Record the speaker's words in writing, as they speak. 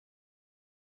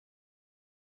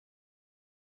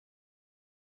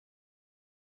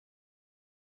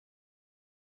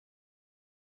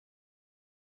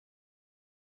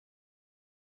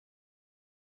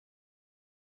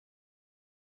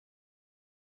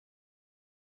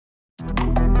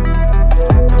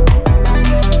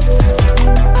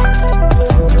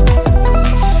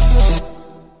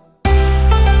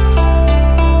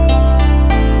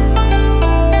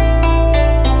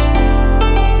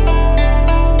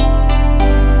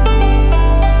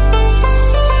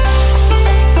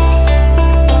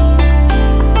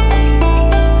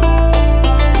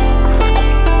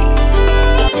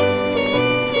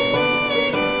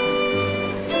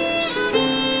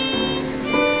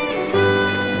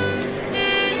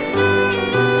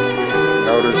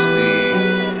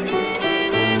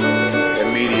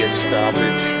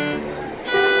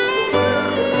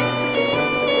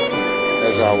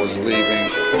I was leaving.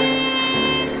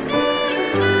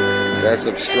 That's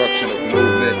obstruction of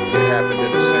movement. It happened in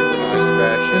a synchronized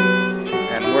fashion.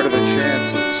 And what are the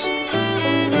chances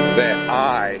that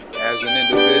I, as an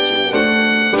individual,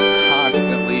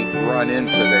 constantly run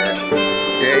into that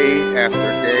day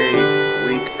after day,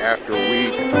 week after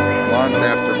week, month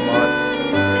after month,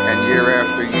 and year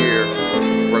after year,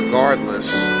 regardless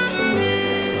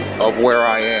of where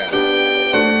I am?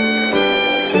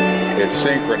 It's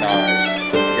synchronized.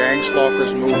 Gang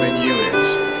stalkers move in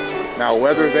units. Now,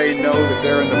 whether they know that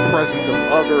they're in the presence of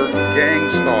other gang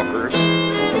stalkers,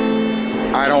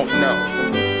 I don't know.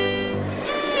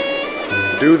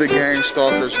 Do the gang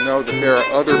stalkers know that there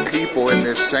are other people in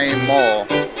this same mall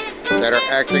that are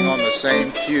acting on the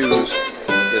same cues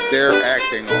that they're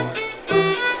acting on?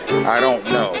 I don't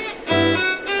know.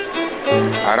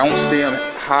 I don't see them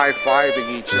high-fiving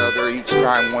each other each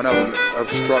time one of them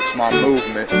obstructs my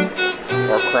movement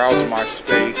or crowds my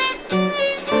space.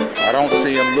 I don't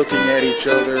see them looking at each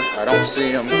other. I don't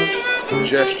see them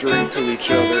gesturing to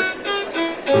each other.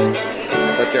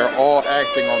 But they're all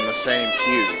acting on the same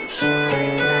cues.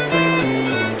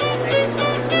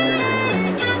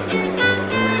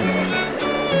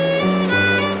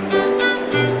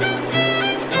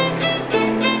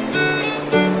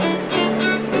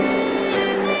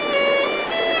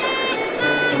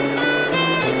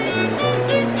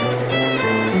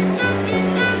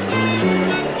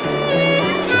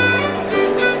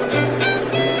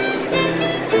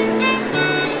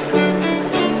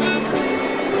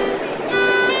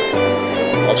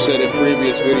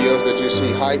 Previous videos that you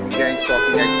see heightened gang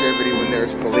stalking activity when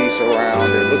there's police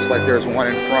around. It looks like there's one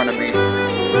in front of me.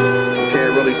 You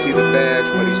can't really see the badge,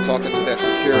 but he's talking to that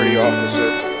security officer.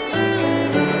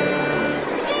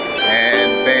 And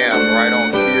bam, right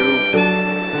on cue.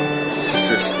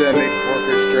 Systemic,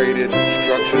 orchestrated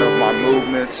obstruction of my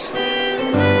movements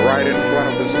right in front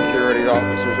of the security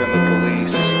officers and the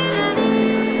police.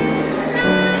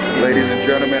 Ladies and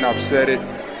gentlemen, I've said it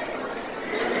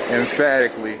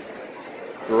emphatically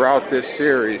throughout this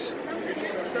series.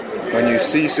 When you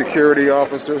see security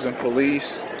officers and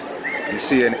police, you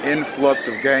see an influx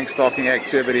of gang stalking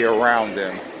activity around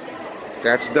them.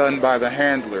 That's done by the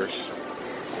handlers.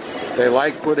 They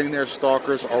like putting their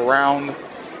stalkers around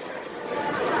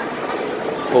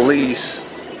police,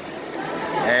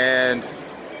 and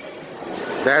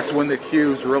that's when the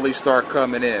cues really start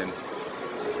coming in.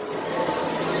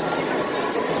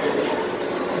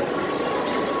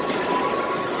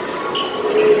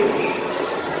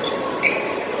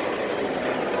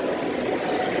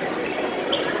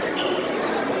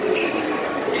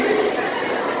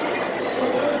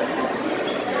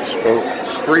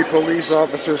 Three police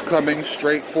officers coming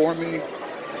straight for me.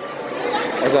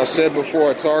 As I said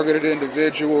before, a targeted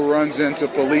individual runs into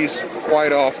police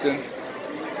quite often.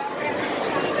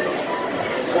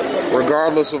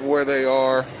 Regardless of where they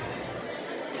are,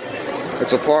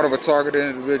 it's a part of a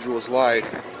targeted individual's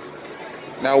life.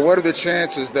 Now, what are the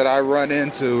chances that I run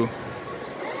into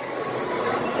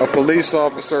a police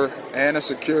officer and a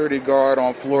security guard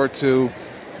on floor 2,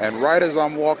 and right as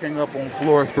I'm walking up on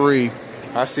floor 3,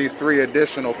 I see 3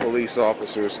 additional police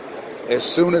officers. As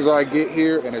soon as I get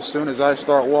here and as soon as I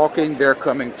start walking, they're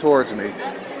coming towards me.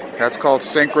 That's called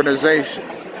synchronization.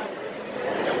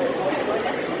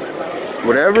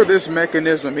 Whatever this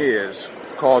mechanism is,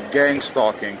 called gang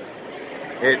stalking,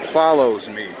 it follows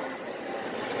me.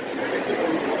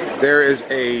 There is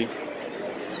a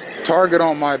target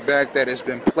on my back that has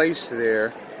been placed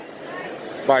there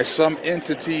by some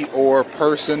entity or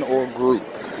person or group.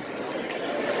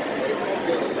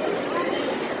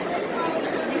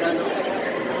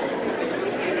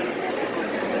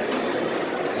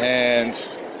 And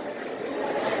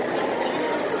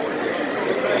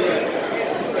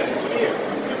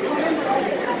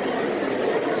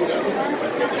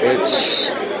it's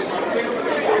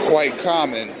quite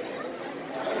common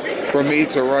for me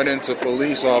to run into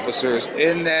police officers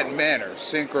in that manner,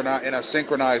 in a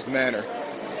synchronized manner.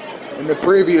 In the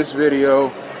previous video,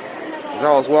 As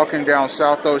I was walking down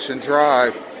South Ocean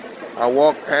Drive, I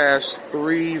walked past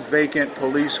 3 vacant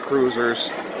police cruisers,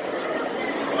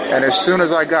 and as soon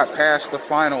as I got past the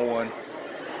final one,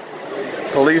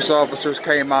 police officers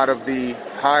came out of the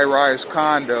high-rise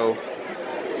condo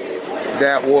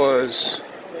that was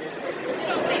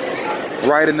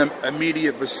right in the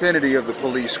immediate vicinity of the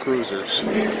police cruisers.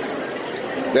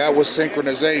 That was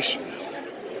synchronization.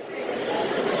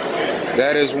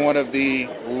 That is one of the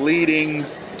leading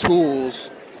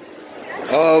tools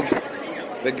of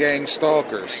the gang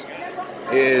stalkers,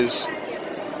 is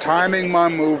timing my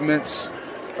movements,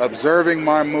 observing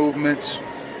my movements,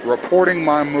 reporting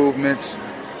my movements,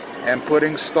 and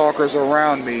putting stalkers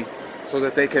around me so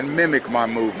that they can mimic my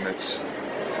movements.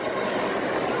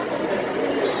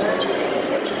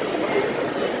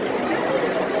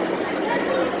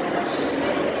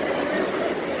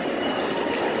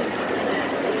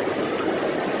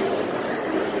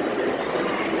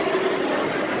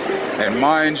 And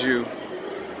mind you,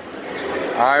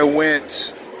 I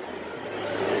went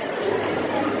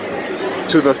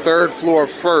to the 3rd floor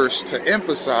first to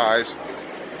emphasize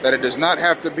that it does not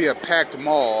have to be a packed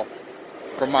mall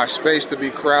for my space to be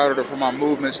crowded or for my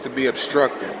movements to be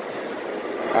obstructed.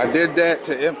 I did that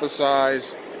to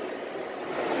emphasize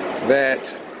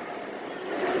that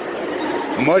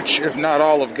much, if not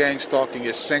all, of gang stalking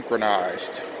is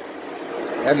synchronized.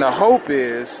 And the hope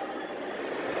is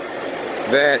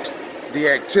that the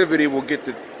activity will get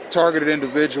the targeted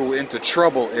individual into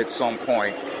trouble at some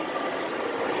point.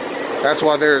 That's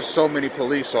why there's so many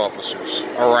police officers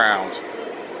around.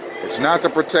 It's not to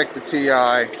protect the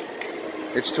TI,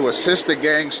 it's to assist the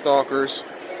gang stalkers,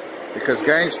 because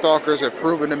gang stalkers have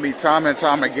proven to me time and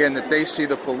time again that they see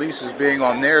the police as being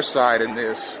on their side in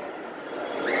this.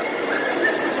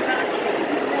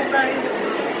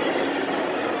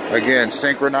 Again,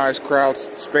 synchronized crowds,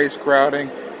 space crowding.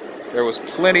 There was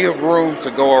plenty of room to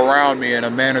go around me in a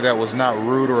manner that was not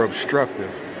rude or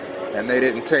obstructive, and they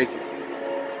didn't take it.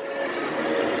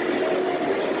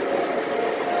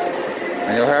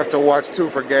 And you'll have to watch too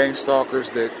for gang stalkers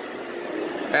that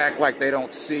act like they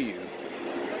don't see you.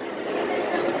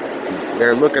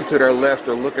 They're looking to their left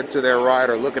or looking to their right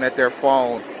or looking at their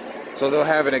phone, so they'll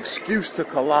have an excuse to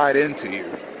collide into you.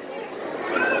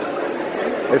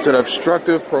 It's an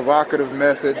obstructive, provocative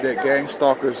method that gang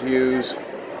stalkers use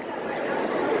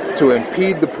to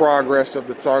impede the progress of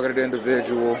the targeted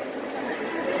individual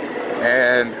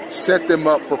and set them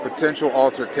up for potential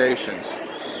altercations.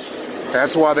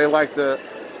 That's why they like to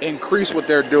increase what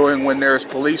they're doing when there's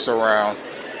police around.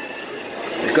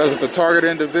 Because if the target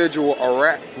individual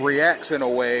reacts in a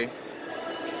way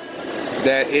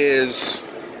that is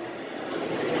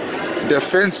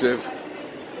defensive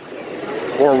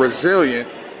or resilient,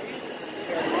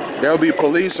 there'll be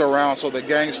police around so the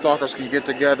gang stalkers can get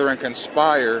together and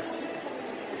conspire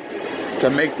to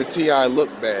make the TI look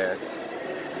bad.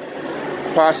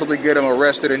 Possibly get him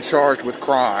arrested and charged with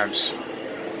crimes.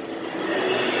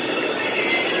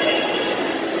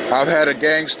 I've had a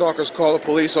gang stalkers call the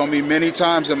police on me many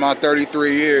times in my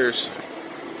 33 years.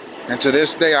 And to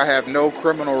this day, I have no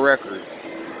criminal record.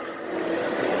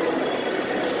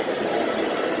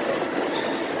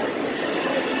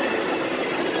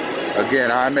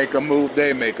 Again, I make a move,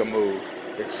 they make a move.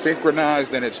 It's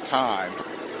synchronized and it's timed.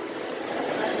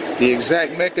 The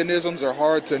exact mechanisms are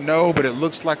hard to know, but it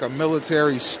looks like a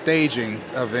military staging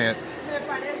event.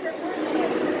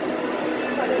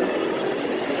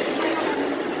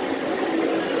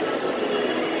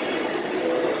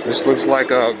 This looks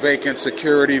like a vacant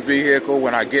security vehicle.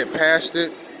 When I get past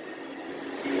it,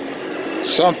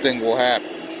 something will happen.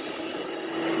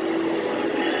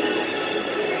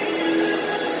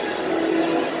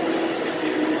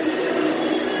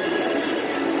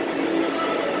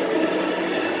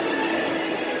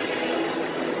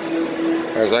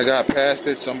 As I got past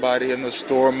it, somebody in the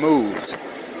store moved.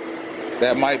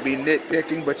 That might be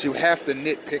nitpicking, but you have to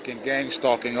nitpick in gang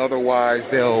stalking, otherwise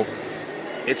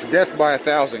it's death by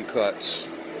 1,000 cuts.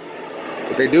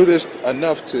 If they do this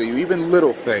enough to you, even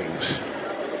little things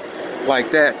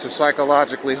like that to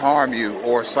psychologically harm you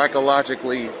or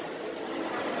psychologically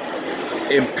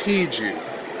impede you,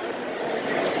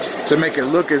 to make it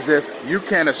look as if you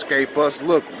can't escape us.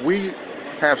 Look, we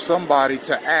have somebody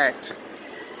to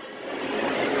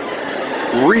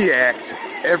react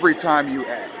every time you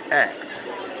act.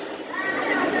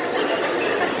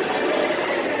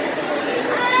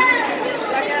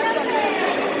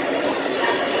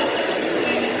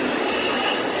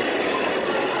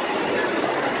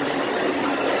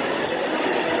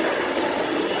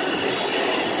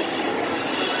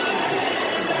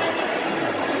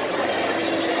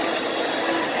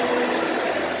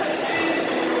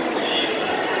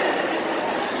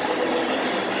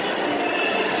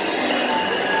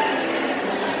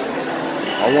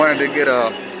 I wanted to get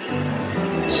a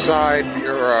side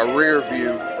or a rear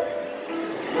view.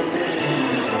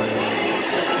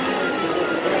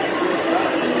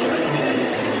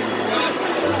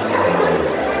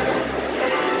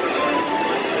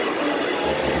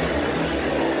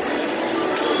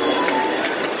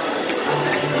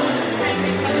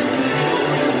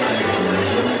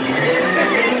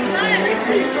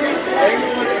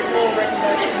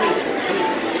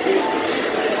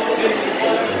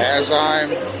 As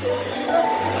I'm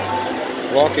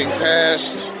walking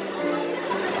past,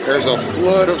 there's a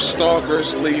flood of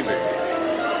stalkers leaving.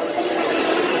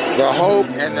 The hope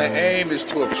and the aim is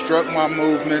to obstruct my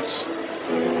movements,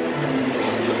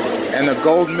 and the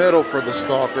gold medal for the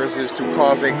stalkers is to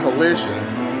cause a collision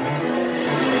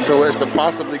so as to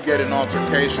possibly get an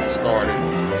altercation started.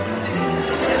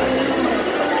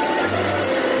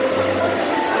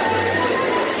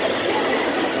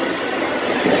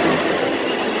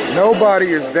 Nobody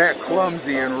is that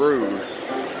clumsy and rude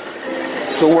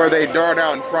to where they dart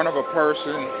out in front of a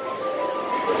person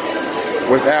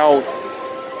without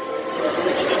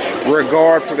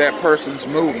regard for that person's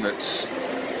movements.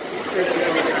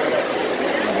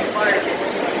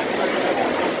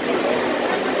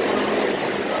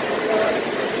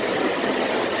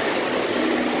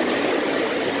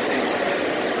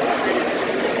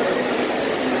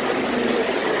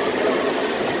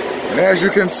 And as you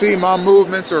can see, my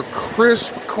movements are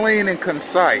crisp, clean, and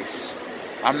concise.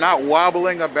 I'm not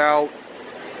wobbling about.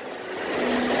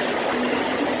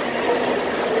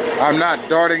 I'm not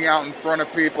darting out in front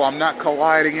of people. I'm not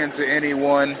colliding into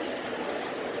anyone.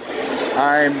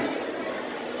 I'm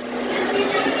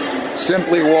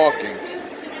simply walking.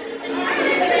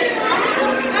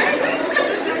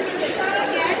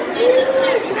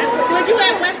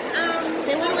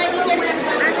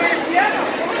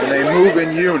 And they move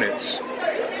in units,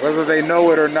 whether they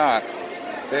know it or not.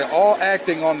 They're all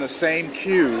acting on the same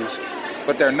cues,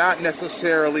 but they're not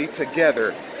necessarily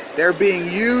together. They're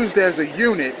being used as a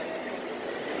unit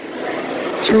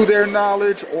to their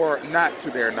knowledge or not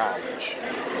to their knowledge.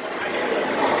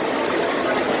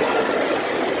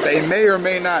 They may or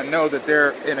may not know that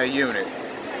they're in a unit.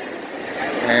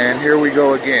 And here we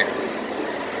go again.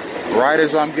 Right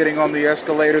as I'm getting on the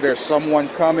escalator, there's someone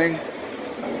coming.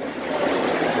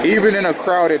 Even in a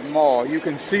crowded mall, you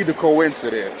can see the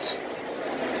coincidence.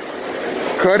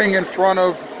 Cutting in front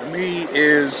of me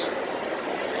is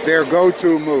their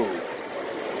go-to move.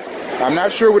 I'm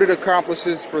not sure what it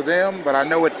accomplishes for them, but I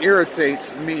know it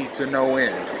irritates me to no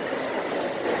end.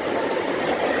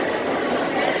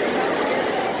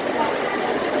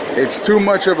 It's too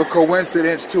much of a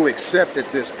coincidence to accept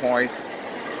at this point.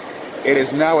 It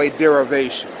is now a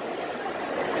derivation.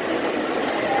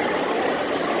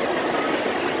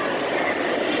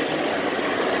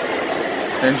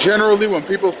 And generally, when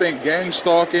people think gang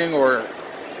stalking or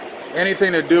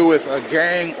anything to do with a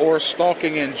gang or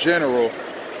stalking in general,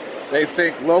 they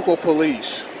think local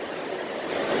police.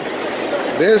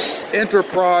 This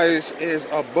enterprise is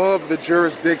above the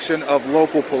jurisdiction of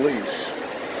local police.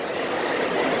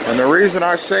 And the reason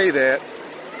I say that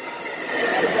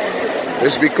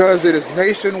is because it is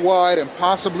nationwide and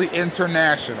possibly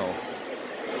international.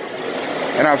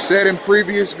 And I've said in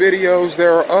previous videos,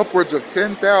 there are upwards of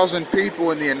 10,000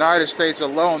 people in the United States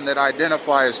alone that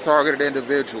identify as targeted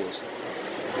individuals.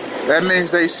 That means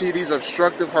they see these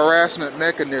obstructive harassment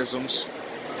mechanisms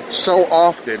so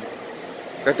often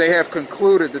that they have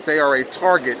concluded that they are a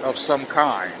target of some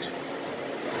kind.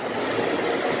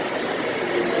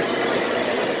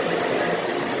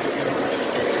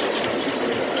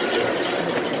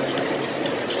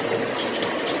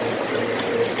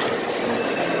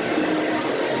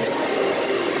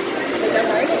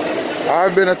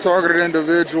 I've been a targeted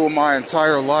individual my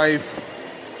entire life.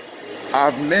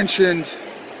 I've mentioned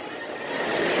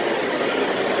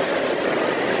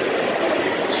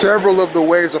several of the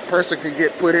ways a person can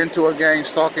get put into a gang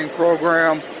stalking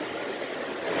program.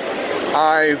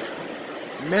 I've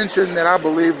mentioned that I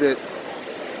believe that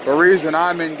the reason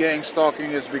I'm in gang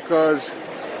stalking is because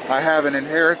I have an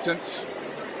inheritance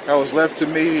that was left to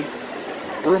me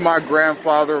through my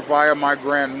grandfather via my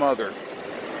grandmother,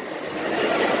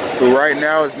 who right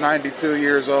now is 92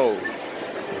 years old.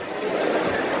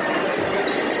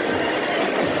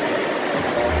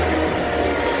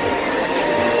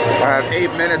 I have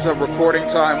 8 minutes of recording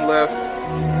time left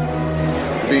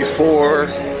before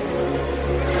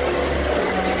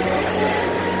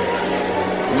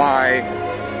my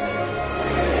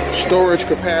storage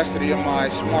capacity of my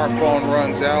smartphone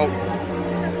runs out.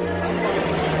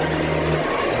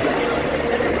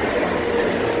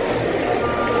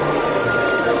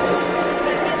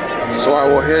 So So I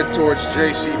will head towards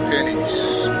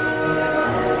JCPenney's,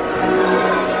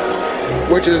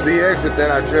 which is the exit that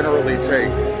I generally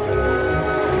take.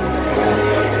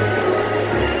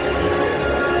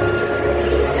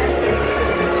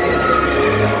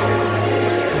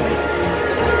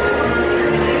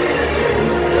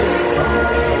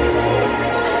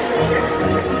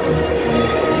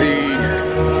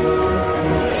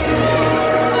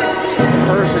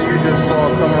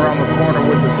 Come around the corner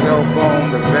with the cell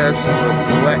phone, the vest, the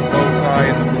black bow tie,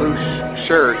 and the blue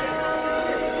shirt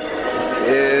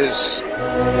is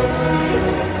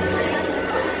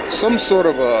some sort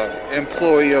of a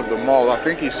employee of the mall. I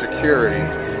think he's security.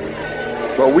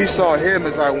 But we saw him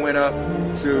as I went up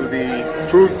to the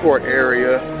food court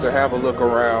area to have a look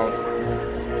around.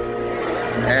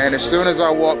 And as soon as I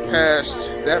walked past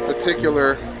that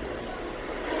particular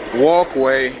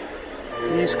walkway,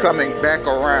 he's coming back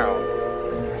around.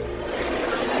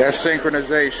 That's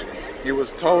synchronization. He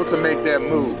was told to make that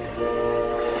move.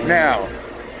 Now,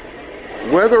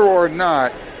 whether or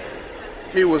not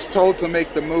he was told to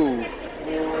make the move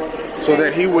so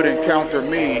that he would encounter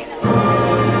me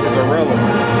is irrelevant.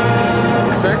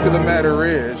 The fact of the matter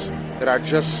is that I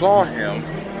just saw him,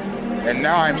 and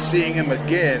now I'm seeing him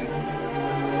again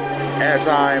as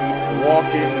I'm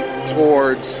walking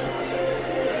towards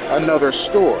another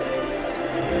store.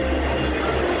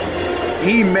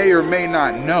 He may or may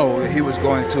not know that he was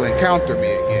going to encounter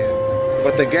me again.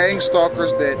 But the gang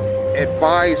stalkers that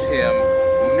advised him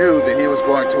knew that he was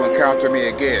going to encounter me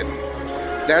again.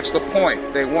 That's the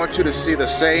point. They want you to see the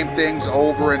same things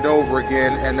over and over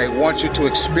again, and they want you to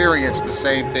experience the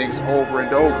same things over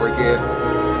and over again,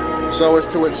 so as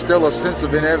to instill a sense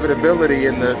of inevitability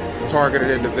in the targeted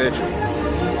individual.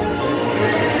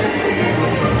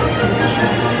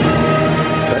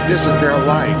 That this is their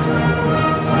life.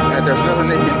 And there's nothing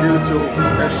they can do to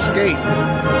escape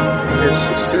this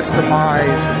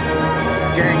systemized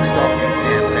gang-stalking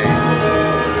campaign.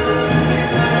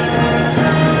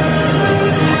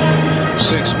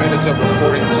 6 minutes of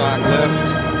recording time left.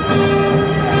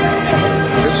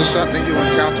 This is something you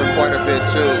encounter quite a bit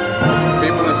too.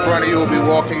 People in front of you will be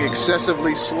walking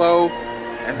excessively slow,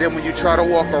 and then when you try to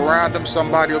walk around them,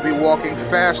 somebody will be walking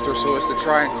faster so as to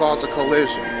try and cause a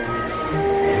collision.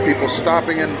 People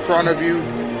stopping in front of you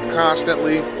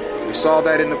constantly. We saw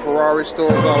that in the Ferrari store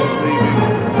as I was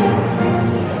leaving.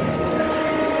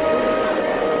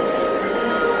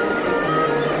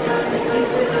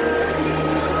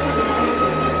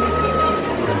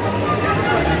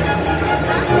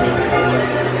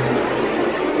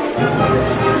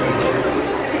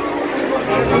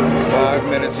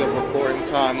 Minutes of recording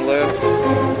time left.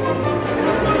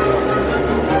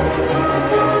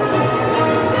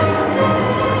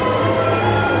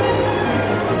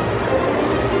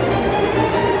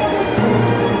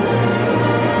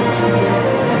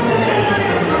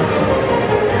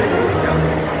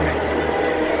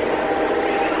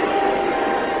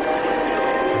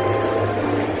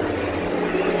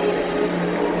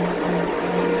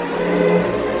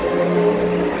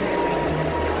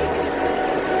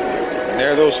 There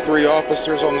are those three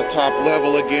officers on the top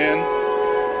level again.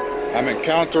 I'm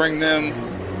encountering them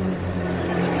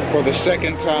for the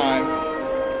second time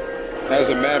as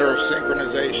a matter of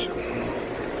synchronization.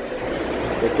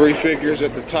 The three figures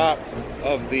at the top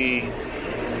of the,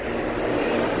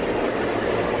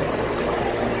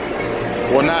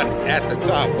 well, not at the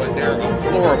top, but they're a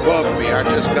floor above me. I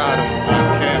just got them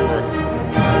on camera.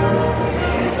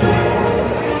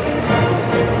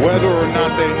 Whether or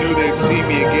not they knew they'd see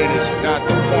me again is not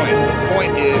the point. The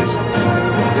point is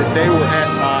that they were at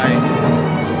my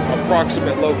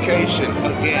approximate location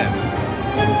again,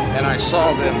 and I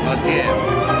saw them again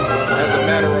as a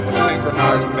matter of a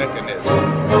synchronized mechanism.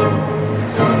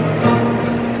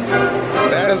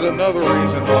 That is another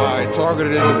reason why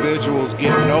targeted individuals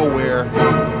get nowhere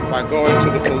by going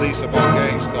to the police about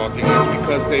gang stalking. It's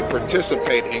because they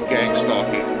participate in gang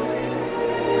stalking.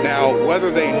 Now,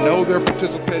 whether they know they're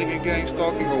participating in gang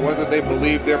stalking or whether they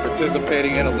believe they're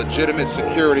participating in a legitimate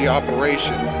security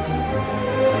operation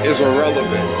is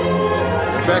irrelevant.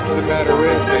 The fact of the matter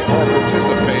is they are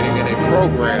participating in a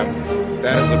program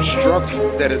that is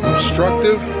obstructive, that is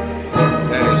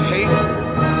hateful,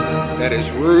 that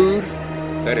is rude,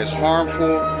 that is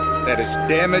harmful, that is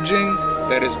damaging,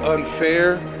 that is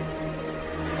unfair,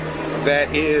 that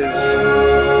is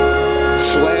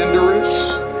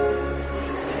slanderous,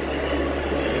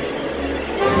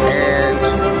 and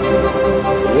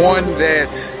one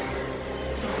that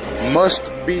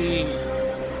must be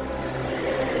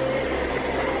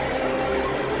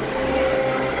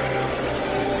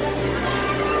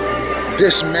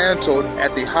dismantled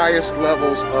at the highest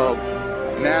levels of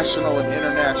national and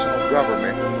international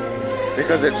government,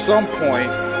 because at some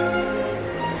point,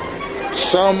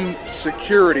 some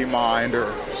security mind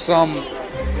or some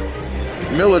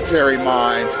military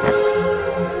mind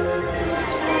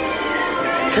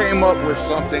came up with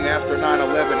something after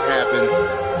 9/11 happened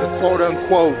to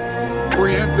quote-unquote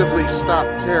preemptively stop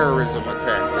terrorism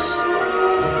attacks.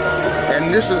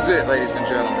 And this is it, ladies and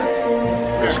gentlemen.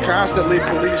 There's constantly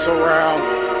police around.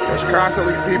 There's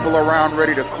constantly people around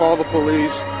ready to call the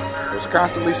police. There's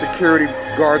constantly security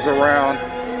guards around.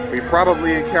 We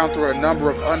probably encounter a number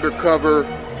of undercover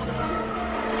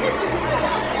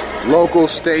local,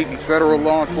 state, and federal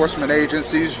law enforcement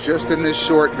agencies just in this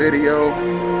short video.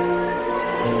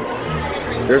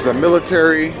 There's a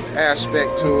military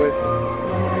aspect to it.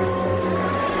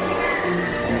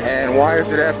 And why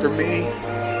is it after me?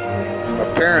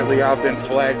 Apparently I've been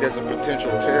flagged as a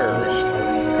potential terrorist.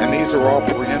 And these are all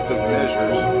preemptive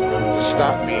measures to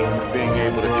stop me from being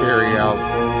able to carry out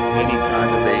any kind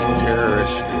of a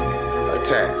terrorist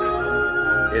attack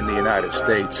in the United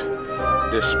States,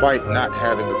 despite not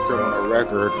having a criminal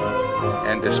record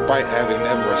and despite having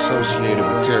never associated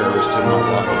with terrorists in my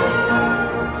life.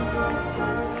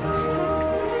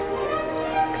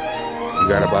 We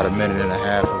got about a minute and a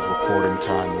half of recording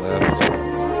time left.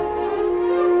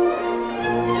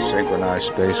 Synchronized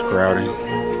space crowding.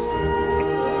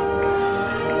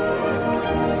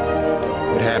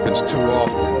 It happens too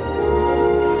often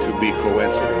to be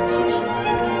coincidences.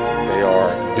 They are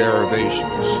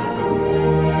derivations.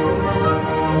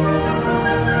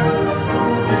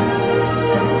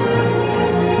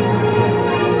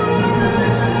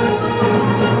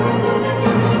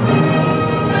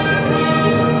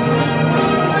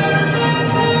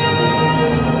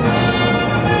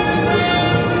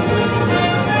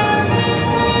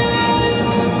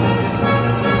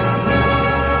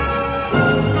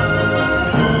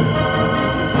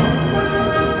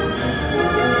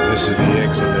 This is the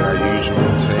exit that I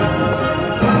usually take.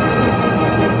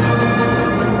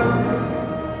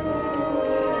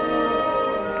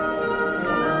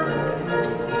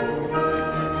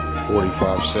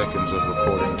 45 seconds of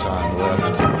recording time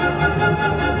left.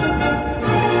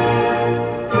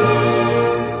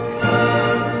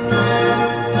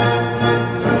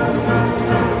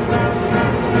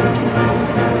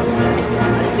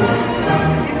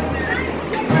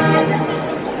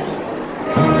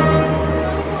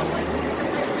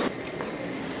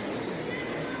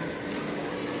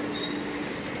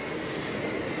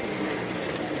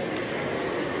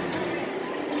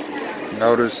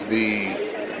 Notice the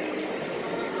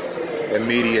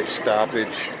immediate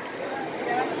stoppage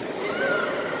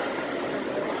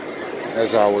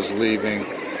as I was leaving.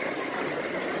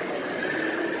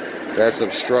 That's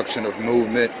obstruction of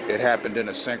movement. It happened in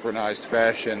a synchronized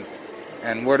fashion.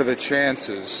 And what are the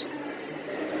chances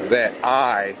that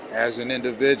I, as an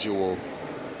individual,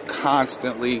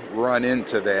 constantly run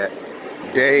into that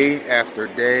day after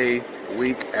day,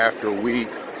 week after week,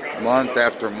 month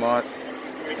after month,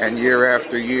 and year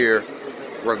after year,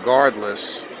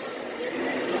 regardless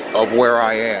of where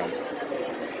I am?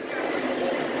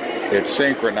 It's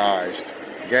synchronized.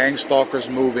 Gang stalkers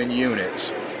move in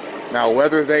units. Now,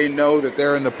 whether they know that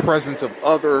they're in the presence of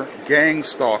other gang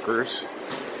stalkers,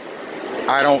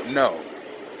 I don't know.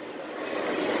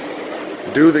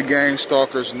 Do the gang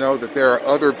stalkers know that there are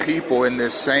other people in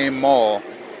this same mall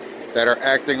that are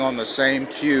acting on the same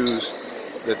cues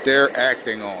that they're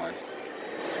acting on?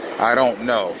 I don't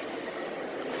know.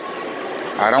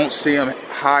 I don't see them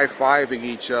high-fiving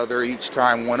each other each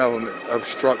time one of them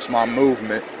obstructs my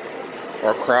movement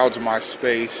or crowds my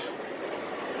space.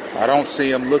 I don't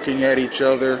see them looking at each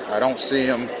other. I don't see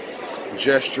them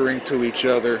gesturing to each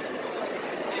other.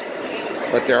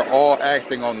 But they're all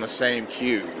acting on the same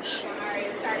cues.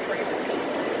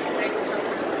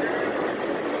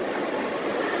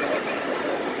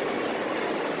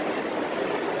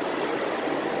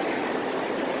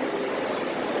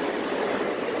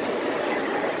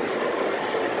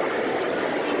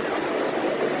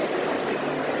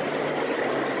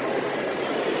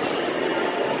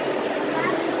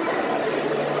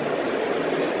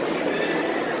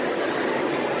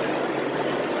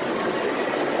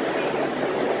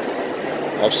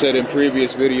 I've said in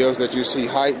previous videos that you see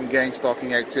heightened gang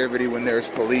stalking activity when there's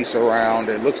police around.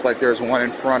 It looks like there's one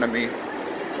in front of me.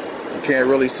 You can't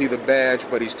really see the badge,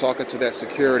 but he's talking to that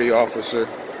security officer.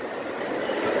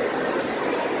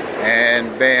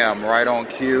 And bam, right on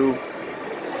cue.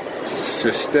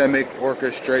 Systemic,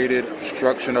 orchestrated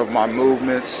obstruction of my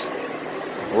movements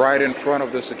right in front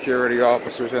of the security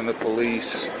officers and the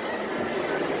police.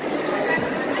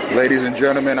 Ladies and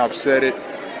gentlemen, I've said it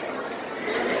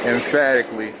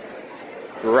emphatically.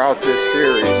 throughout this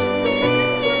series,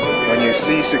 when you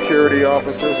see security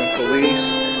officers and police,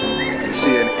 you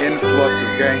see an influx of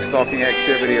gang-stalking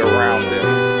activity around them.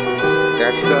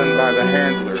 That's done by the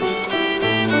handlers.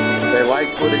 They like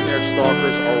putting their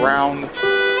stalkers around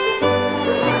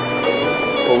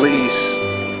police,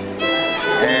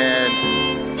 and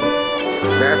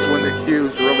that's when the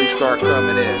cues really start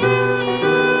coming in.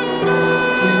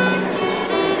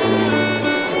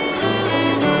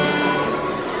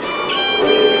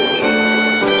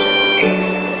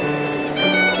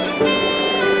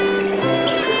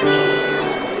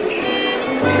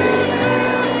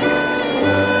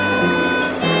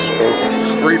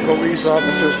 Three police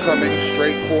officers coming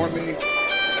straight for me.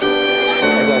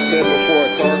 As I said before,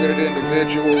 a targeted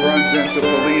individual runs into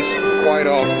police quite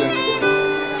often,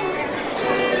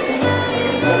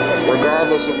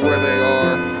 regardless of where they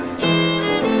are.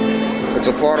 It's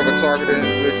a part of a targeted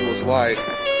individual's life.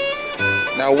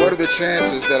 Now, what are the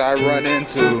chances that I run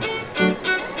into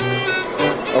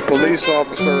a police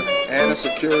officer and a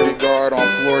security guard on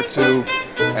floor 2,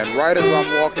 and right as I'm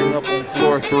walking up on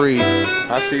floor 3,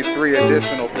 I see 3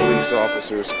 additional police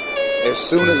officers. As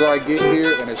soon as I get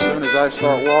here and as soon as I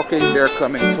start walking, they're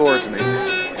coming towards me.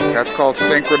 That's called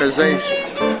synchronization.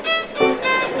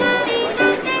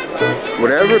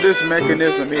 Whatever this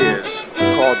mechanism is,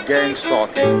 called gang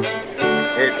stalking,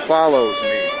 it follows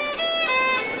me.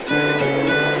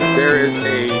 There is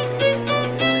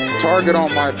a target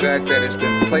on my back that has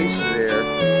been placed there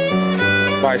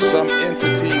by some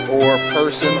entity or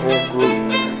person or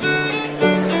group.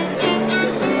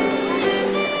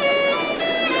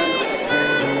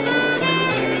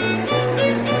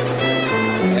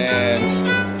 And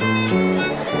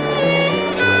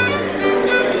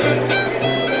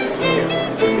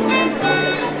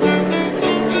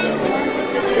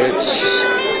it's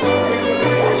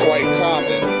quite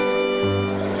common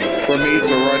for me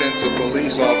to run into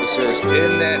police officers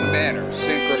in that manner, in a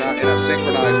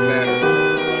synchronized manner.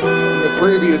 In the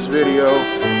previous video,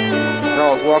 when I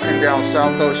was walking down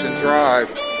South Ocean Drive,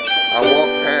 I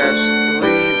walked past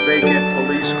 3 vacant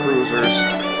police cruisers,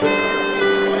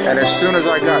 and as soon as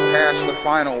I got past the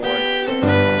final one,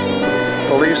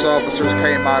 police officers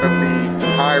came out of the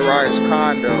high-rise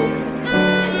condo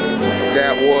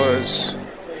that was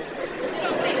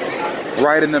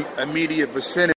right in the immediate vicinity